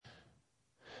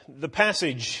The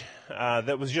passage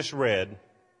that was just read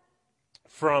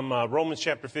from Romans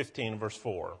chapter 15, verse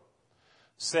 4,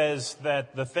 says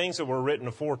that the things that were written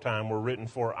aforetime were written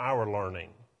for our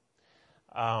learning.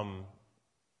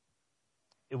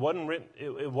 It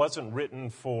wasn't written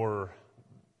for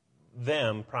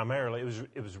them primarily.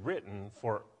 It was written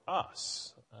for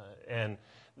us. And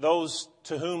those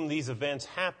to whom these events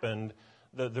happened,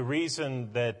 the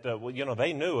reason that,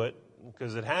 they knew it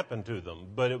because it happened to them,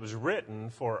 but it was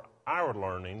written for our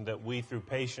learning that we, through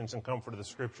patience and comfort of the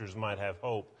Scriptures, might have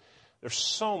hope. There's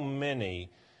so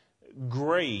many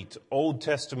great Old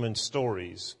Testament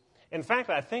stories. In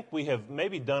fact, I think we have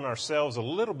maybe done ourselves a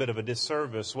little bit of a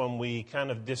disservice when we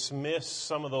kind of dismiss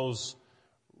some of those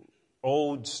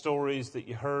old stories that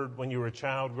you heard when you were a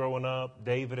child growing up,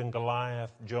 David and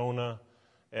Goliath, Jonah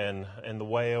and the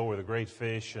whale or the great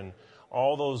fish, and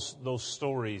all those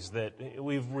stories that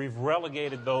we've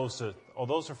relegated those to,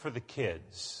 those are for the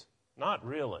kids. Not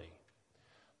really.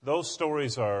 Those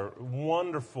stories are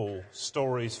wonderful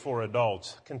stories for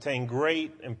adults, contain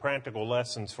great and practical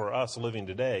lessons for us living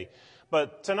today.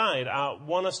 But tonight, I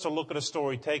want us to look at a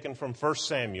story taken from 1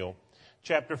 Samuel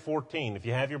chapter 14. If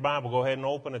you have your Bible, go ahead and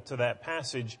open it to that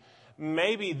passage.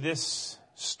 Maybe this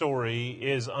story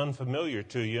is unfamiliar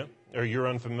to you, or you're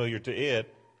unfamiliar to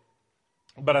it.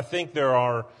 But I think there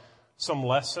are some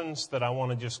lessons that I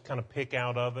want to just kind of pick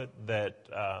out of it that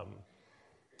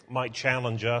might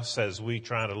challenge us as we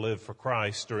try to live for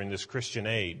Christ during this Christian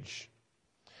age.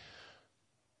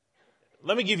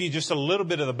 Let me give you just a little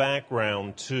bit of the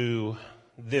background to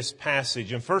this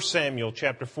passage. In 1 Samuel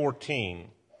chapter 14,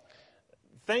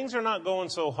 things are not going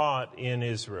so hot in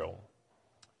Israel.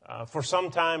 For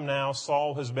some time now,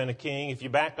 Saul has been a king. If you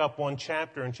back up one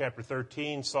chapter, in chapter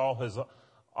 13, Saul has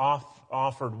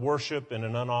offered worship in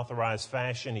an unauthorized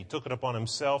fashion. He took it upon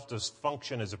himself to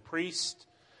function as a priest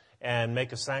and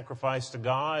make a sacrifice to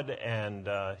God, and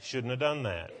shouldn't have done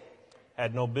that.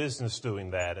 Had no business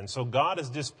doing that. And so God is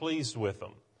displeased with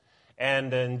him.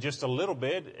 And in just a little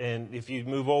bit, and if you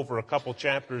move over a couple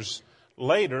chapters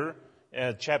later,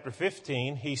 chapter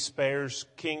 15, he spares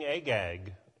King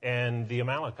Agag and the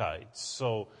Amalekites.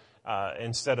 So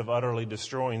instead of utterly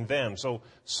destroying them. So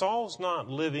Saul's not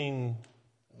living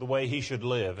the way he should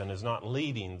live and is not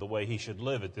leading the way he should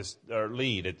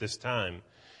lead at this time.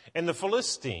 And the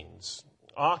Philistines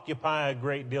occupy a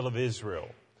great deal of Israel.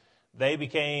 They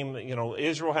became,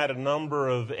 Israel had a number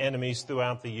of enemies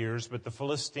throughout the years, but the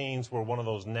Philistines were one of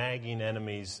those nagging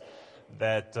enemies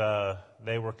that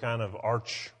they were kind of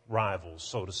arch rivals,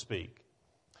 so to speak.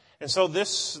 And so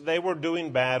they were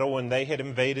doing battle and they had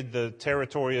invaded the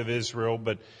territory of Israel,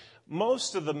 but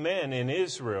most of the men in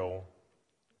Israel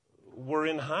were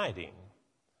in hiding.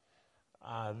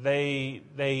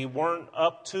 They weren't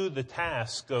up to the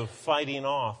task of fighting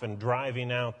off and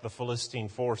driving out the Philistine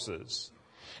forces.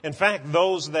 In fact,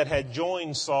 those that had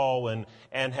joined Saul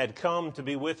and had come to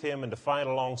be with him and to fight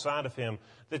alongside of him,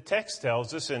 the text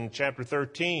tells us in chapter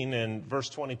 13 and verse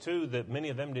 22 that many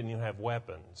of them didn't even have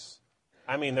weapons.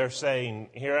 I mean, they're saying,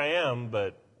 here I am,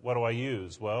 but what do I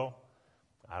use? Well,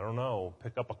 I don't know,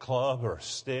 pick up a club or a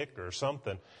stick or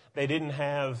something. They didn't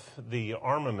have the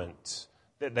armament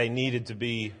that they needed to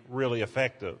be really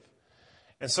effective.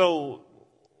 And so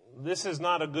this is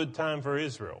not a good time for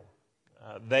Israel.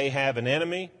 They have an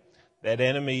enemy. That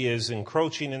enemy is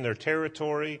encroaching in their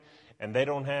territory, and they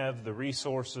don't have the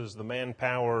resources, the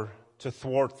manpower to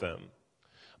thwart them.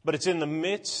 But it's in the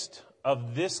midst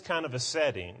of this kind of a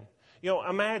setting.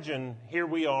 Imagine here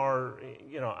we are,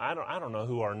 I don't know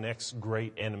who our next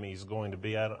great enemy is going to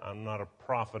be. I'm not a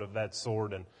prophet of that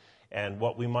sort, and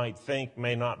what we might think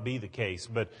may not be the case.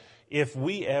 But if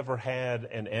we ever had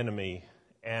an enemy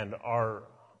and our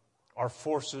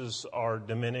forces are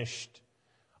diminished,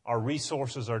 our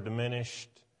resources are diminished,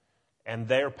 and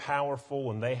they're powerful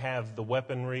and they have the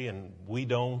weaponry and we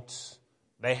don't,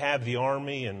 they have the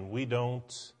army and we don't,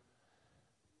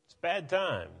 it's a bad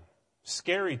time.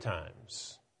 Scary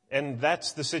times. And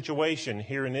that's the situation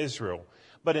here in Israel.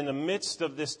 But in the midst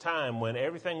of this time when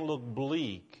everything looked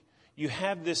bleak, you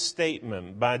have this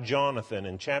statement by Jonathan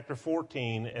in chapter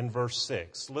 14 and verse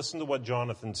 6. Listen to what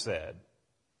Jonathan said.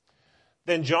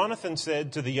 Then Jonathan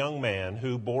said to the young man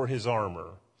who bore his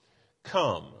armor,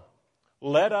 "Come,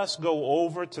 let us go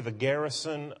over to the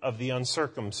garrison of the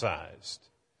uncircumcised.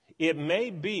 It may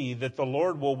be that the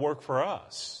Lord will work for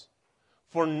us.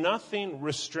 For nothing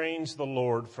restrains the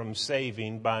Lord from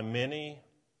saving by many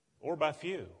or by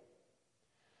few."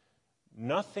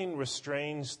 Nothing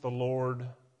restrains the Lord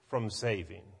from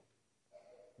saving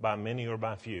by many or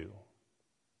by few.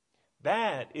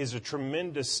 That is a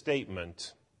tremendous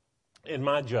statement, in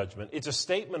my judgment. It's a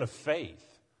statement of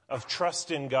faith, of trust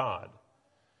in God.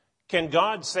 Can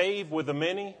God save with a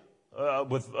many,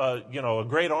 a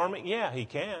great army? Yeah, he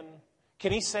can.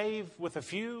 Can he save with a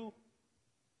few?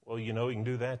 Well, he can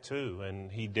do that too.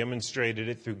 And he demonstrated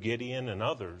it through Gideon and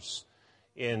others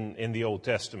in the Old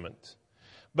Testament.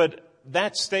 But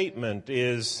that statement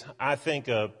is, I think,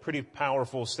 a pretty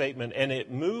powerful statement, and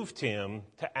it moved him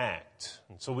to act.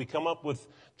 And so we come up with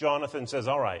Jonathan says,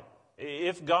 all right,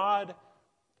 if God,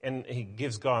 and he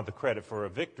gives God the credit for a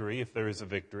victory, if there is a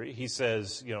victory, he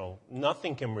says,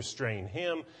 nothing can restrain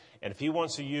him. And if he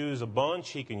wants to use a bunch,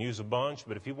 he can use a bunch.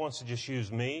 But if he wants to just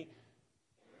use me,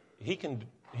 he can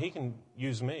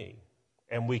use me,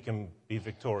 and we can be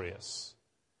victorious.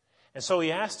 And so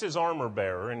he asked his armor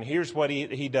bearer, and here's what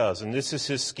he does, and this is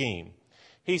his scheme.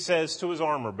 He says to his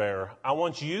armor bearer, I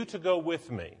want you to go with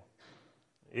me,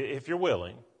 if you're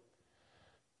willing.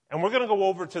 And we're going to go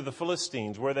over to the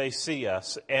Philistines where they see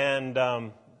us.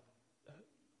 And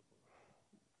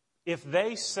if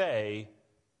they say,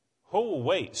 oh,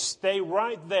 wait, stay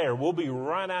right there, we'll be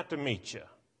right out to meet you,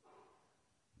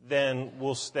 then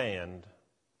we'll stand.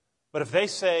 But if they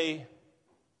say,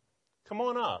 come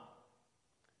on up,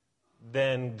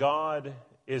 then God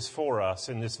is for us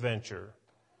in this venture.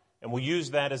 And we'll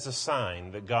use that as a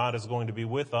sign that God is going to be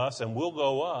with us, and we'll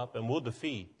go up and we'll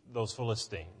defeat those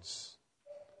Philistines.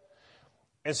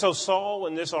 And so Saul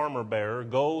and this armor bearer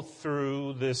go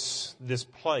through this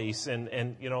place, and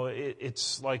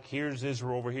it's like here's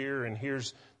Israel over here, and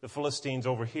here's the Philistines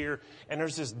over here. And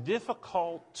there's this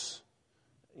difficult,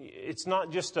 it's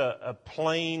not just a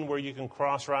plain where you can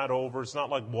cross right over. It's not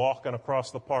like walking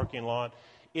across the parking lot.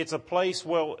 It's a place,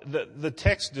 well, the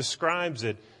text describes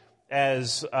it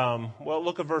as,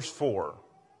 look at verse 4.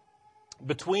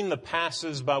 Between the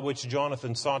passes by which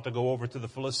Jonathan sought to go over to the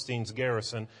Philistines'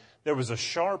 garrison, there was a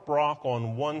sharp rock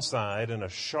on one side and a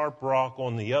sharp rock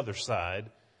on the other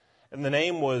side. And the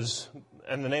name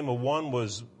of one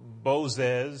was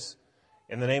Bozez,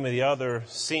 and the name of the other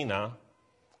Sina.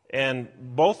 And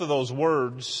both of those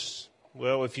words,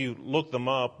 well, if you look them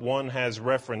up, one has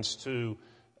reference to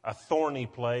a thorny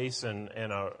place and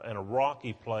a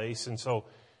rocky place. And so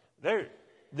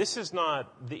this is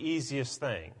not the easiest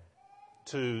thing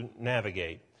to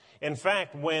navigate. In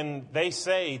fact, when they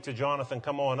say to Jonathan,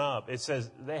 come on up, it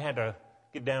says they had to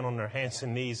get down on their hands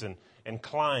and knees and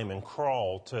climb and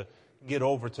crawl to get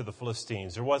over to the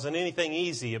Philistines. There wasn't anything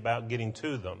easy about getting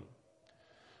to them.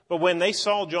 But when they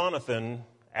saw Jonathan,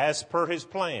 as per his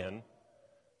plan,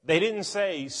 they didn't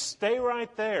say, stay right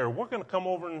there. We're going to come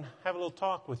over and have a little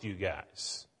talk with you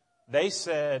guys. They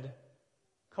said,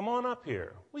 come on up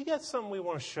here. We got something we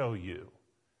want to show you.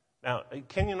 Now,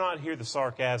 can you not hear the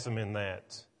sarcasm in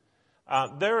that?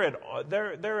 They're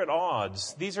at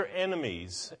odds. These are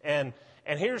enemies. And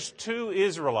here's two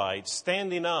Israelites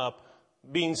standing up,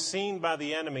 being seen by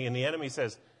the enemy. And the enemy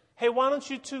says, hey, why don't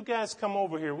you two guys come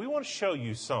over here? We want to show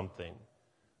you something.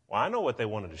 Well, I know what they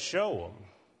wanted to show them.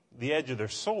 The edge of their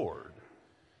sword.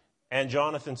 And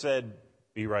Jonathan said,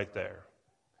 be right there.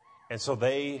 And so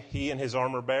he and his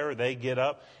armor bearer, they get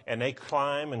up and they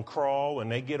climb and crawl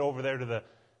and they get over there to the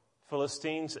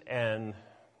Philistines, and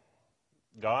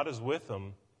God is with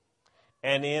them.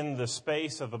 And in the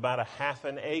space of about a half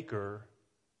an acre,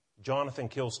 Jonathan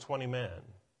kills 20 men.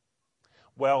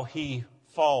 Well, he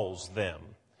falls them.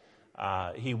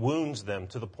 He wounds them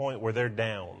to the point where they're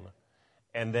down.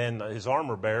 And then his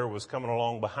armor bearer was coming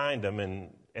along behind him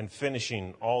and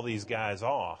finishing all these guys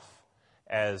off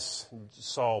as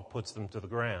Saul puts them to the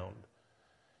ground.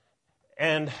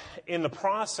 And in the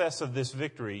process of this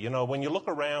victory, when you look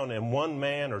around and one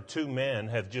man or two men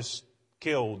have just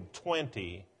killed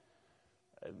 20,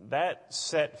 that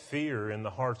set fear in the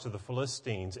hearts of the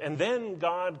Philistines. And then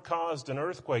God caused an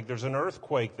earthquake. There's an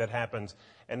earthquake that happens.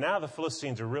 And now the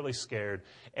Philistines are really scared.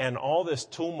 And all this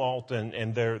tumult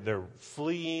and they're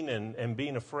fleeing and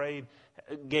being afraid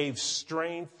gave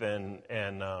strength and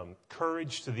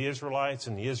courage to the Israelites.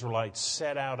 And the Israelites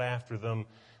set out after them.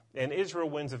 And Israel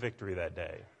wins a victory that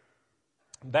day.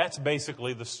 That's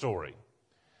basically the story.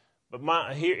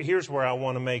 But here's where I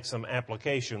want to make some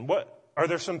application. Are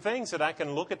there some things that I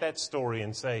can look at that story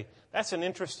and say, that's an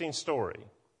interesting story?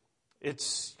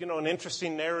 It's, an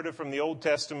interesting narrative from the Old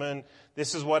Testament.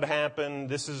 This is what happened.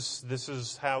 This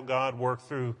is how God worked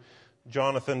through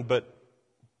Jonathan. But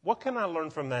what can I learn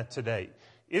from that today?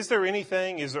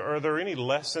 Are there any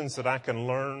lessons that I can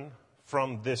learn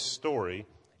from this story?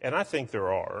 And I think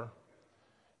there are.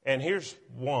 And here's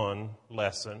one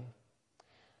lesson.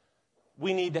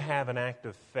 We need to have an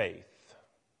active faith.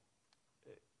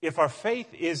 If our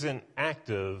faith isn't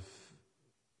active,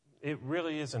 it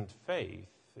really isn't faith.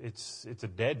 It's a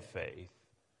dead faith.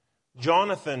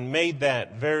 Jonathan made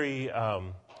that very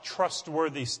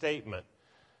trustworthy statement.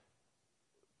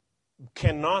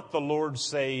 Cannot the Lord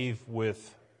save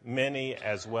with many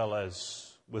as well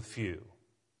as with few?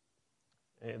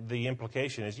 The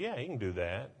implication is, yeah, he can do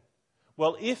that.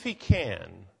 Well, if he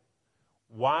can,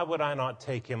 why would I not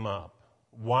take him up?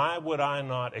 Why would I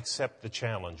not accept the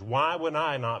challenge? Why would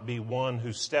I not be one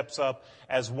who steps up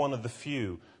as one of the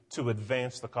few to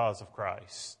advance the cause of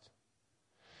Christ?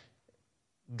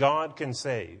 God can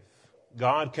save.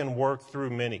 God can work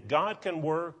through many. God can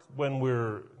work when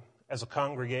we're, as a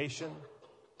congregation.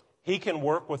 He can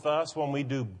work with us when we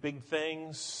do big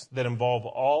things that involve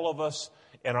all of us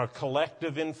and our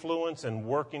collective influence and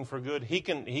working for good. He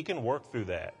can work through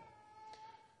that.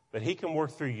 But he can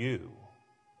work through you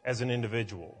as an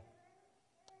individual.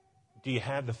 Do you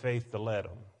have the faith to let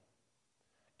him?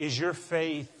 Is your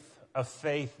faith a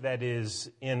faith that is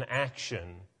in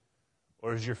action,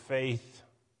 or is your faith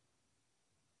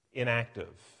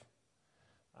inactive?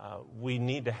 We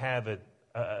need to have it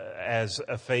as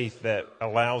a faith that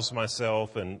allows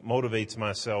myself and motivates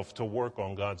myself to work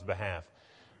on God's behalf.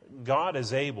 God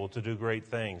is able to do great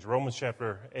things. Romans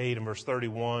chapter 8 and verse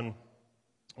 31,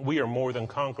 we are more than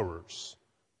conquerors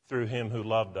through him who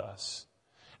loved us.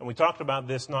 And we talked about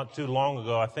this not too long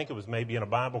ago. I think it was maybe in a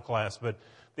Bible class, but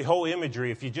the whole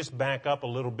imagery, if you just back up a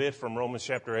little bit from Romans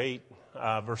chapter 8,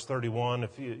 verse 31,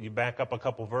 if you back up a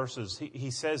couple verses,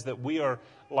 he says that we are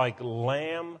like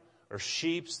lamb or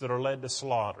sheep that are led to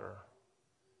slaughter.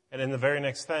 And then the very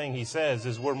next thing he says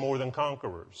is we're more than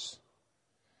conquerors.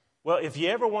 Well, if you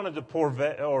ever wanted to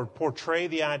portray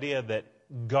the idea that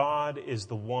God is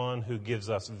the one who gives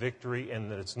us victory and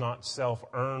that it's not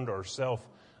self-earned or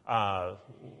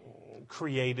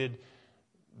self-created,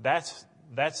 that's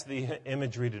the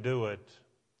imagery to do it.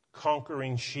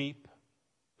 Conquering sheep.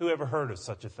 Who ever heard of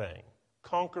such a thing?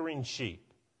 Conquering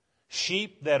sheep.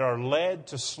 Sheep that are led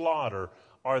to slaughter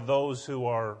are those who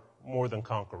are more than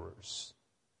conquerors.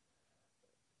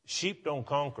 Sheep don't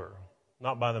conquer,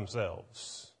 not by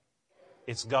themselves.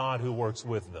 It's God who works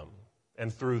with them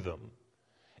and through them.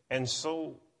 And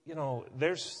so,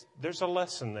 there's a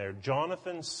lesson there.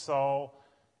 Jonathan saw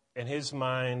in his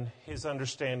mind, his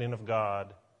understanding of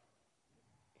God,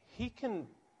 he can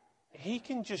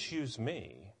just use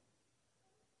me.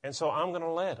 And so I'm going to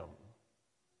let him.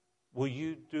 Will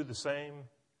you do the same?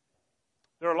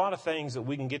 There are a lot of things that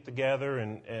we can get together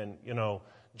and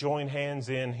join hands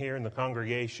in here in the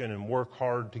congregation and work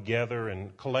hard together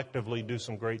and collectively do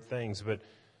some great things. But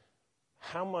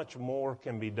how much more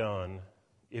can be done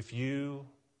if you,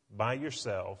 by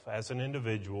yourself, as an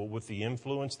individual, with the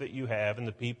influence that you have and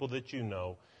the people that you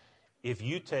know, if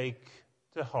you take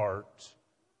to heart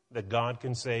that God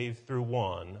can save through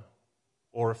one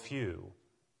or a few,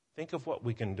 think of what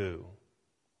we can do.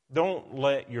 Don't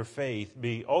let your faith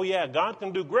be, oh yeah, God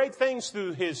can do great things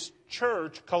through his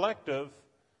church, collective.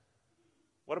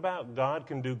 What about God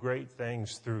can do great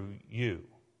things through you?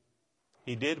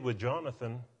 He did with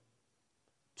Jonathan.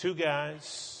 2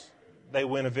 guys, they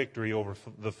win a victory over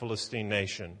the Philistine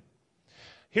nation.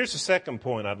 Here's the second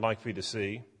point I'd like for you to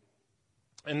see,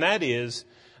 and that is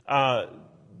a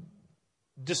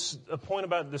point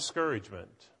about discouragement.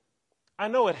 I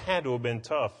know it had to have been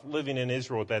tough living in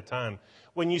Israel at that time.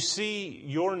 When you see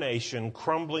your nation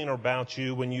crumbling about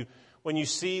you, when you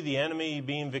see the enemy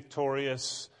being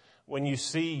victorious, when you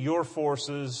see your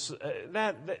forces,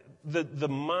 the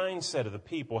mindset of the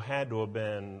people had to have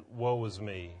been, woe is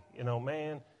me.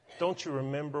 Man, don't you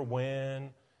remember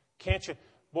when? Can't you?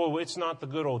 Boy, it's not the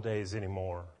good old days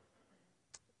anymore.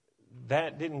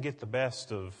 That didn't get the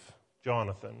best of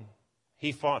Jonathan.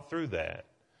 He fought through that.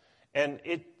 And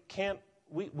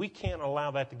we can't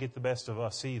allow that to get the best of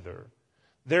us either.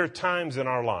 There are times in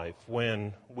our life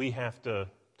when we have to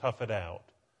tough it out.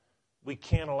 We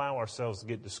can't allow ourselves to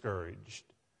get discouraged.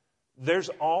 There's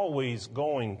always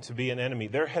going to be an enemy.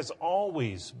 There has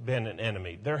always been an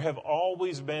enemy. There have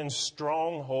always been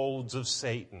strongholds of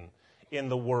Satan in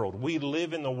the world. We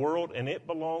live in the world and it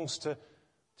belongs to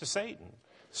Satan.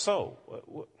 So,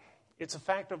 it's a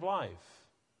fact of life.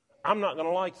 I'm not going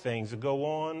to like things that go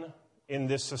on in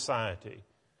this society.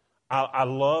 I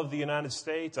love the United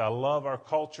States. I love our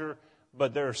culture.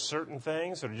 But there are certain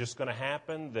things that are just going to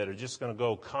happen that are just going to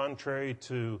go contrary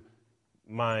to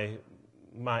my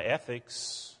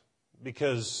ethics,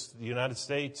 because the United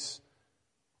States,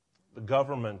 the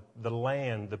government, the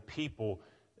land, the people,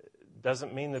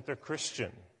 doesn't mean that they're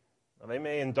Christian. Now, they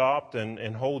may adopt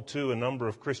and hold to a number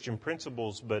of Christian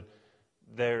principles, but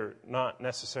they're not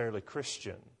necessarily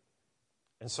Christian.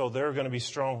 And so they're going to be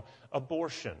strong.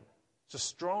 Abortion, it's a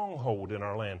stronghold in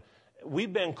our land.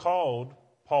 We've been called,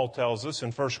 Paul tells us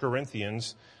in 1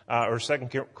 Corinthians, or 2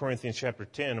 Corinthians chapter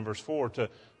 10 and verse 4,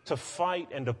 to fight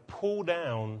and to pull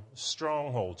down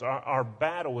strongholds. Our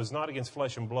battle is not against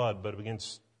flesh and blood, but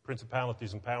against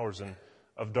principalities and powers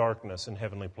of darkness in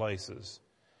heavenly places.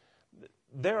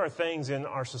 There are things in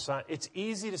our society, it's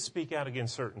easy to speak out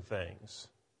against certain things.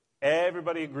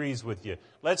 Everybody agrees with you.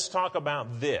 Let's talk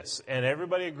about this. And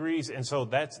everybody agrees, and so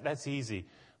that's easy.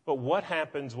 But what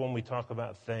happens when we talk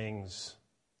about things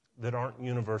that aren't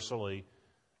universally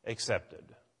accepted?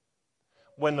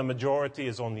 When the majority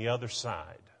is on the other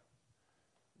side,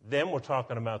 then we're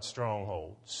talking about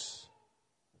strongholds.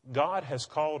 God has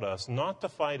called us not to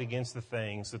fight against the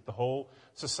things that the whole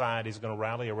society is going to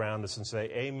rally around us and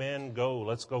say, amen, go,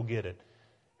 let's go get it.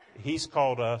 He's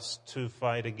called us to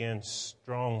fight against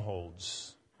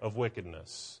strongholds of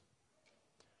wickedness,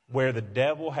 where the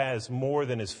devil has more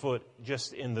than his foot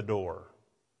just in the door.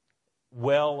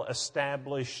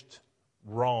 Well-established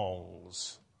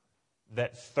wrongs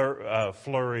that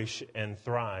flourish and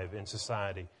thrive in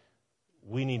society.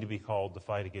 We need to be called to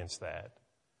fight against that.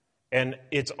 And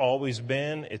it's always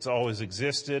been, it's always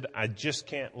existed. I just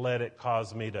can't let it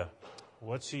cause me to,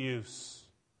 what's the use?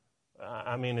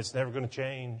 I mean, it's never going to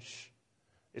change.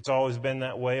 It's always been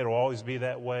that way. It'll always be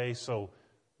that way. So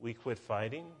we quit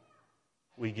fighting.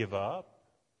 We give up.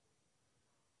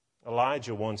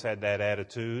 Elijah once had that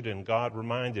attitude, and God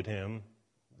reminded him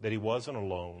that he wasn't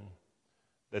alone,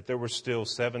 that there were still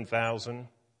 7,000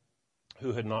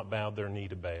 who had not bowed their knee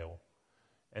to Baal.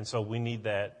 And so we need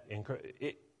that.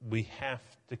 We have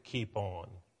to keep on,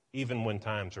 even when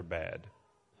times are bad.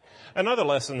 Another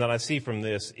lesson that I see from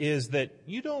this is that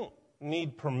you don't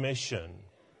need permission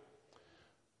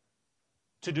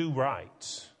to do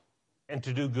right and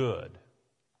to do good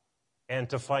and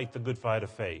to fight the good fight of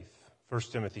faith. 1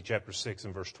 Timothy chapter 6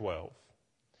 and verse 12.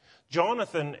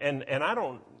 Jonathan, and I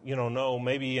don't, know,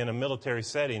 maybe in a military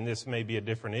setting this may be a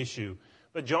different issue,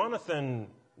 but Jonathan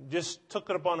just took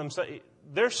it upon himself.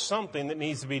 There's something that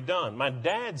needs to be done. My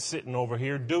dad's sitting over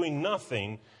here doing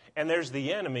nothing, and there's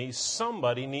the enemy.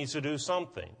 Somebody needs to do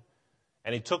something.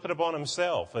 And he took it upon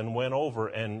himself and went over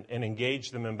and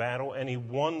engaged them in battle, and he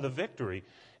won the victory.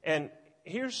 And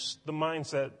here's the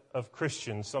mindset of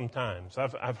Christians sometimes.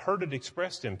 I've heard it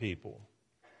expressed in people.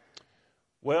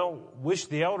 Well, wish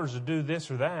the elders would do this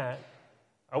or that.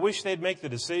 I wish they'd make the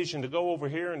decision to go over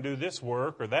here and do this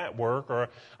work or that work, or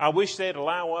I wish they'd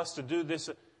allow us to do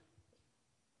this.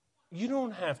 You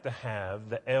don't have to have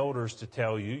the elders to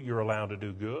tell you you're allowed to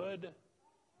do good.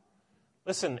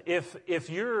 Listen, if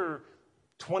you're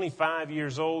 25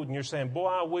 years old and you're saying, boy,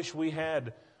 I wish we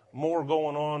had more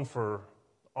going on for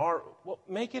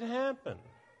make it happen.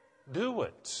 Do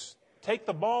it. Take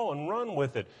the ball and run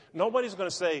with it. Nobody's going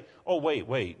to say, oh,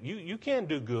 wait, you can't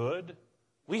do good.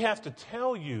 We have to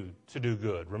tell you to do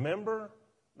good. Remember?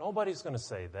 Nobody's going to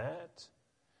say that.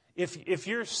 If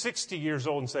you're 60 years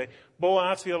old and say, boy,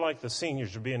 I feel like the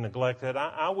seniors are being neglected.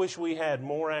 I wish we had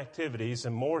more activities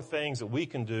and more things that we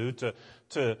can do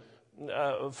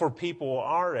for people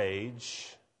our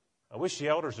age. I wish the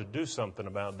elders would do something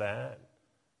about that.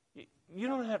 You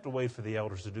don't have to wait for the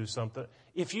elders to do something.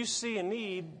 If you see a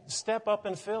need, step up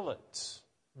and fill it.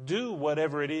 Do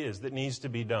whatever it is that needs to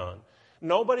be done.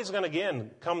 Nobody's going to,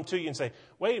 again, come to you and say,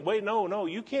 wait, no,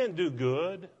 you can't do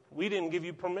good. We didn't give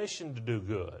you permission to do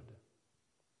good.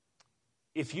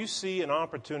 If you see an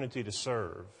opportunity to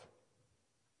serve.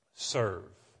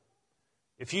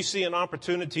 If you see an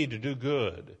opportunity to do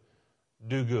good.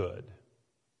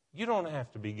 You don't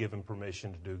have to be given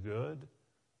permission to do good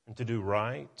and to do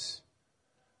right.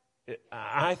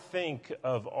 I think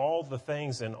of all the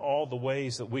things and all the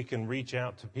ways that we can reach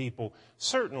out to people.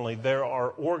 Certainly there are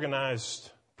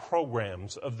organized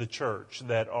programs of the church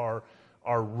that are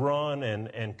run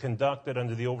and conducted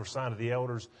under the oversight of the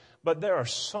elders. But there are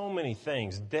so many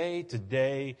things day to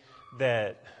day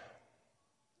that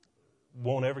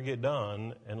won't ever get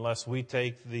done unless we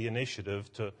take the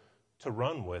initiative to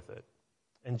run with it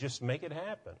and just make it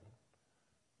happen.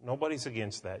 Nobody's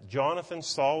against that. Jonathan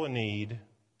saw a need.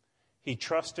 He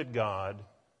trusted God,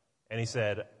 and he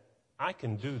said, I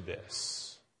can do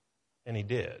this. And he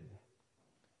did.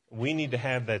 We need to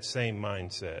have that same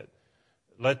mindset.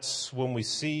 When we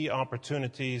see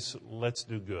opportunities, let's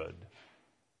do good.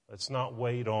 Let's not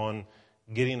wait on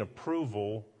getting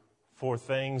approval for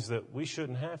things that we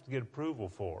shouldn't have to get approval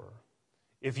for.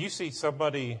 If you see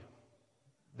somebody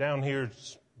down here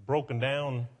broken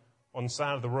down on the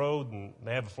side of the road and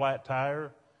they have a flat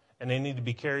tire, and they need to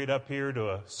be carried up here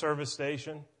to a service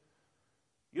station,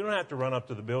 You don't have to run up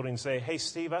to the building and say, hey,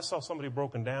 Steve, I saw somebody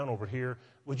broken down over here.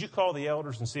 Would you call the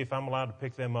elders and see if I'm allowed to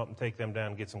pick them up and take them down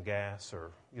and get some gas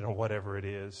or, whatever it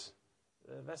is?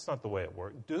 That's not the way it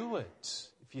works. Do it.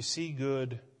 If you see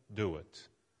good, do it.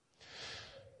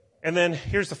 And then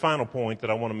here's the final point that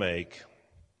I want to make,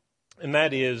 and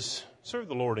that is serve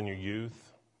the Lord in your youth.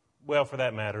 Well, for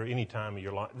that matter, any time of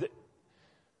your life.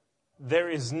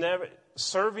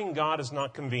 Serving God is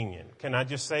not convenient. Can I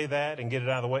just say that and get it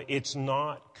out of the way? It's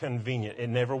not convenient. It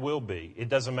never will be. It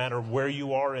doesn't matter where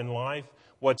you are in life,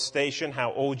 what station,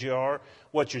 how old you are,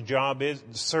 what your job is.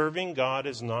 Serving God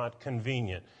is not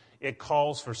convenient. It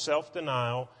calls for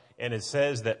self-denial, and it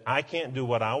says that I can't do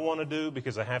what I want to do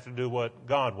because I have to do what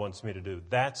God wants me to do.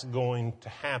 That's going to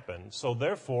happen. So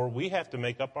therefore, we have to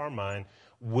make up our mind,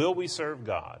 will we serve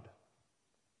God?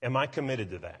 Am I committed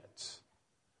to that?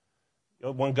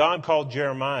 When God called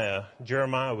Jeremiah,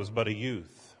 Jeremiah was but a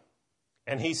youth.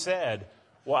 And he said,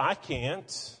 well, I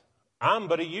can't. I'm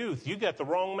but a youth. You got the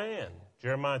wrong man.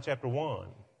 Jeremiah chapter 1.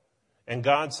 And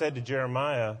God said to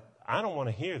Jeremiah, I don't want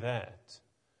to hear that.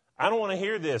 I don't want to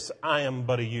hear this. I am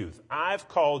but a youth. I've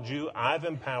called you. I've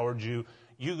empowered you.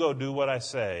 You go do what I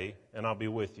say, and I'll be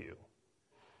with you.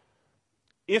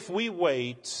 If we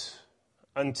wait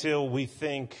until we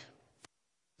think,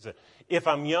 if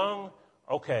I'm young,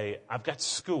 okay, I've got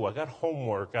school, I've got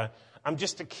homework, I'm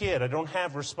just a kid, I don't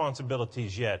have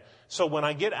responsibilities yet. So when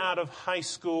I get out of high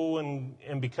school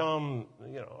and become,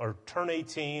 or turn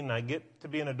 18, I get to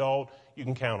be an adult, you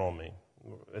can count on me.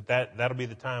 That'll be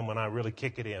the time when I really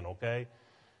kick it in, okay?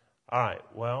 All right,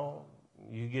 well,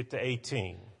 you get to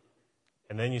 18,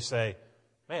 and then you say,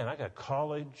 man, I got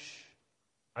college,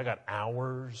 I got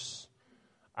hours,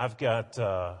 I've got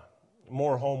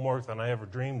more homework than I ever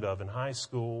dreamed of in high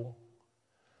school.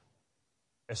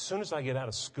 As soon as I get out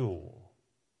of school,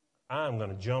 I'm going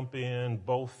to jump in,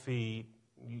 both feet.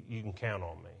 You can count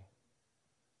on me.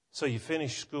 So you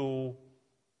finish school,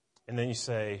 and then you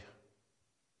say,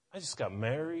 I just got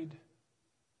married.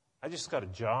 I just got a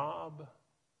job.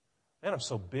 Man, I'm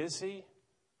so busy.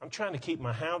 I'm trying to keep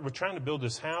my house. We're trying to build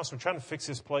this house. We're trying to fix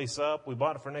this place up. We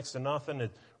bought it for next to nothing.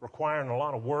 It's requiring a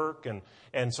lot of work.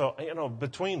 And so,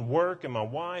 between work and my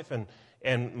wife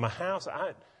and my house,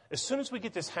 as soon as we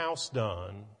get this house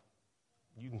done,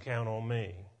 you can count on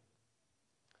me.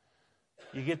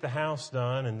 You get the house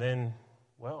done, and then,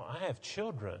 well, I have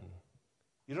children.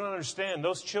 You don't understand.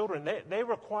 Those children, they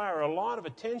require a lot of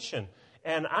attention.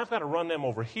 And I've got to run them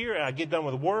over here. I get done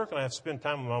with work, and I have to spend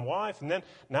time with my wife. And then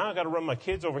now I've got to run my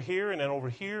kids over here, and then over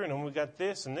here, and then we got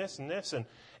this and this and this.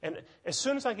 And as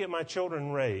soon as I get my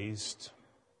children raised,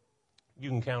 you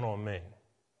can count on me.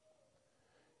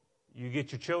 You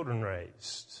get your children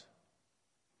raised.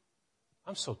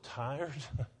 I'm so tired.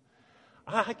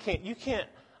 You can't,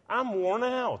 I'm worn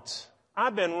out.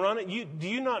 I've been running. Do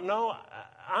you not know?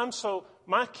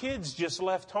 My kids just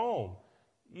left home.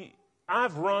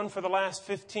 I've run for the last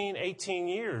 15, 18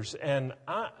 years, and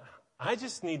I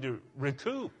just need to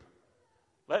recoup.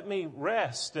 Let me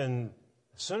rest, and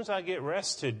as soon as I get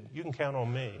rested, you can count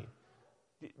on me.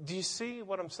 Do you see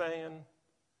what I'm saying?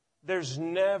 There's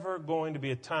never going to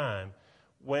be a time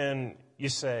when you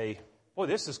say, boy,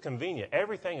 this is convenient.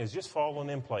 Everything is just falling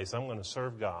in place. I'm going to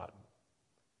serve God.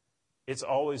 It's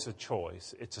always a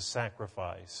choice. It's a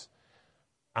sacrifice.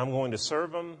 I'm going to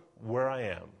serve Him where I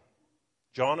am.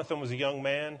 Jonathan was a young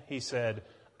man. He said,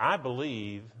 I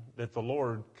believe that the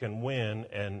Lord can win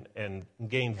and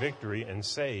gain victory and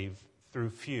save through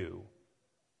few.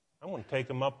 I'm going to take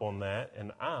him up on that,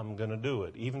 and I'm going to do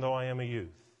it, even though I am a youth,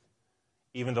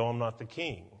 even though I'm not the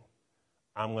king.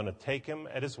 I'm going to take him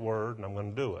at his word, and I'm going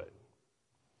to do it.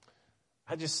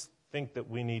 I just think that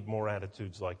we need more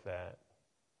attitudes like that.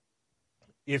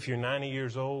 If you're 90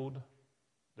 years old,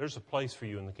 there's a place for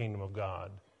you in the kingdom of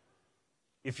God.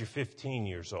 If you're 15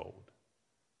 years old,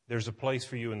 there's a place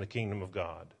for you in the kingdom of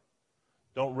God.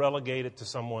 Don't relegate it to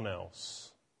someone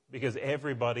else, because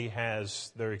everybody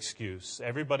has their excuse.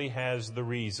 Everybody has the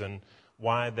reason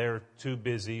why they're too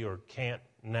busy or can't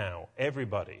now.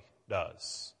 Everybody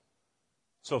does.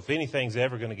 So if anything's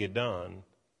ever going to get done,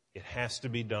 it has to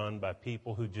be done by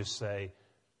people who just say,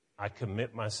 I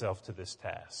commit myself to this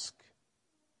task.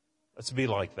 Let's be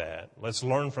like that. Let's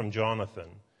learn from Jonathan.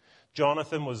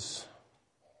 Jonathan was,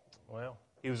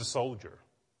 he was a soldier.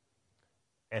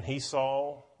 And he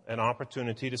saw an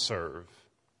opportunity to serve.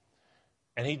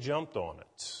 And he jumped on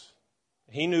it.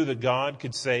 He knew that God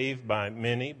could save by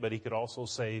many, but he could also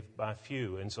save by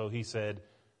few. And so he said,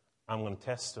 I'm going to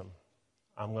test him.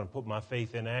 I'm going to put my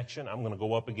faith in action. I'm going to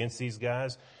go up against these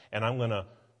guys, and I'm going to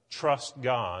trust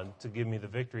God to give me the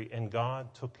victory. And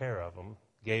God took care of him.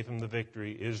 gave him the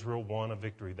victory. Israel won a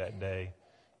victory that day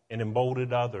and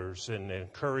emboldened others and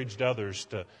encouraged others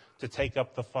to take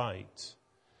up the fight.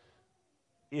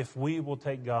 If we will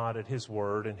take God at His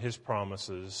word and His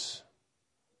promises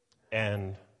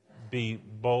and be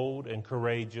bold and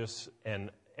courageous and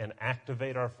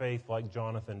activate our faith like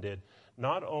Jonathan did,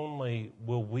 not only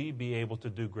will we be able to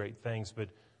do great things, but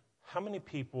how many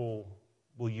people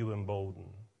will you embolden?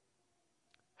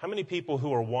 How many people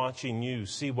who are watching you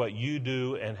see what you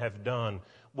do and have done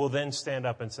will then stand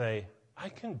up and say, I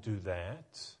can do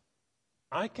that.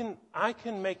 I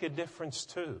can make a difference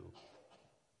too.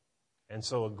 And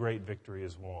so a great victory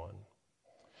is won.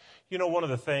 You know, one of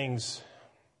the things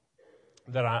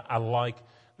that I like,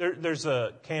 there's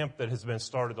a camp that has been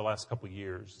started the last couple of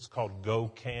years. It's called Go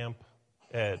Camp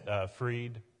at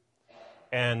Freed.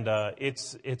 And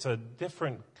it's a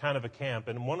different kind of a camp.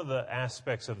 And one of the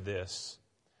aspects of this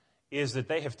is that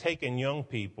they have taken young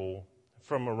people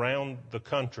from around the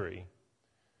country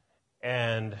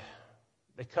and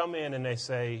they come in and they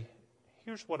say,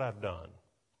 here's what I've done.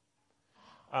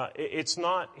 It's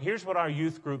not, here's what our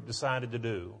youth group decided to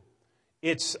do.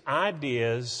 It's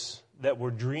ideas that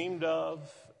were dreamed of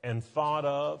and thought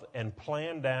of and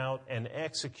planned out and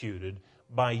executed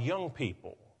by young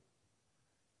people,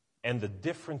 and the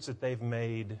difference that they've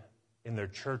made in their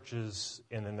churches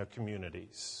and in their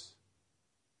communities.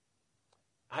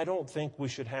 I don't think we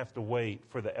should have to wait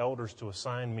for the elders to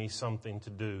assign me something to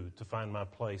do to find my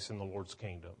place in the Lord's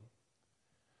kingdom.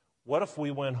 What if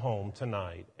we went home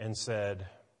tonight and said,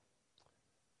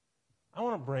 I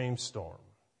want to brainstorm.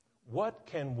 What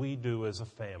can we do as a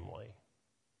family?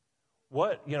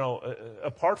 What,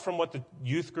 apart from what the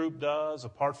youth group does,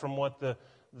 apart from what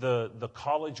the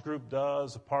college group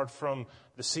does, apart from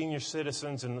the senior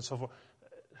citizens and so forth,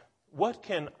 what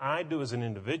can I do as an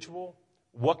individual?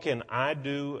 What can I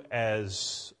do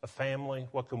as a family?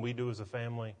 What can we do as a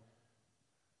family?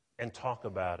 And talk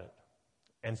about it,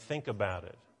 and think about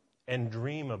it, and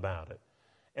dream about it,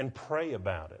 and pray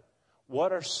about it.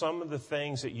 What are some of the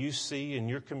things that you see in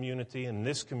your community, in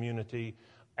this community,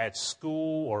 at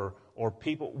school or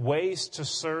people, ways to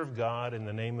serve God in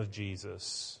the name of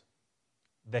Jesus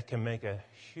that can make a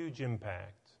huge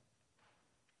impact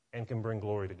and can bring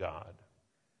glory to God?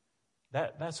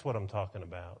 That's what I'm talking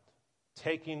about.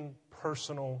 Taking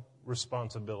personal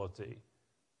responsibility,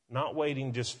 not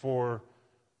waiting just for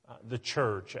the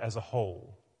church as a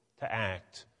whole to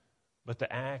act, but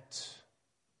to act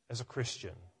as a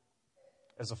Christian,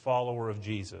 as a follower of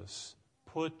Jesus.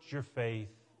 Put your faith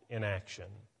in action,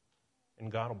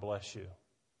 and God will bless you.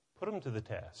 Put Him to the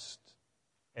test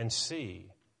and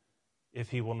see if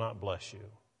He will not bless you.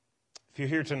 If you're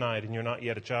here tonight and you're not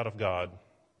yet a child of God,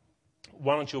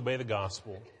 why don't you obey the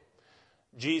gospel?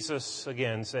 Jesus,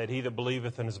 again, said, he that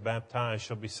believeth and is baptized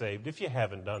shall be saved. If you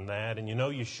haven't done that, and you know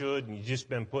you should, and you've just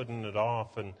been putting it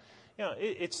off, and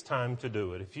it's time to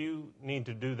do it. If you need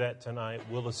to do that tonight,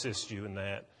 we'll assist you in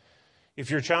that. If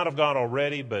you're a child of God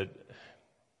already, but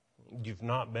you've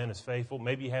not been as faithful,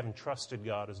 maybe you haven't trusted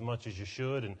God as much as you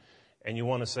should, and you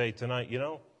want to say tonight,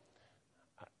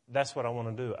 that's what I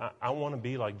want to do. I want to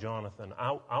be like Jonathan.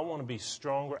 I want to be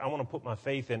stronger. I want to put my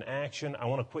faith in action. I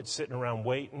want to quit sitting around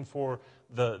waiting for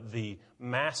the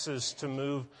masses to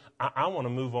move. I want to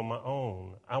move on my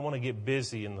own. I want to get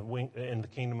busy in the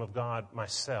kingdom of God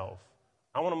myself.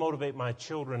 I want to motivate my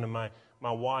children and my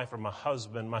wife or my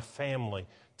husband, my family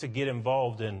to get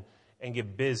involved and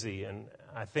get busy. And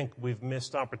I think we've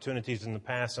missed opportunities in the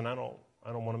past, and I don't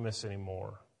want to miss any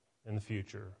more in the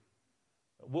future.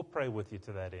 We'll pray with you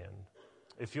to that end.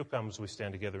 If you'll come as we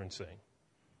stand together and sing.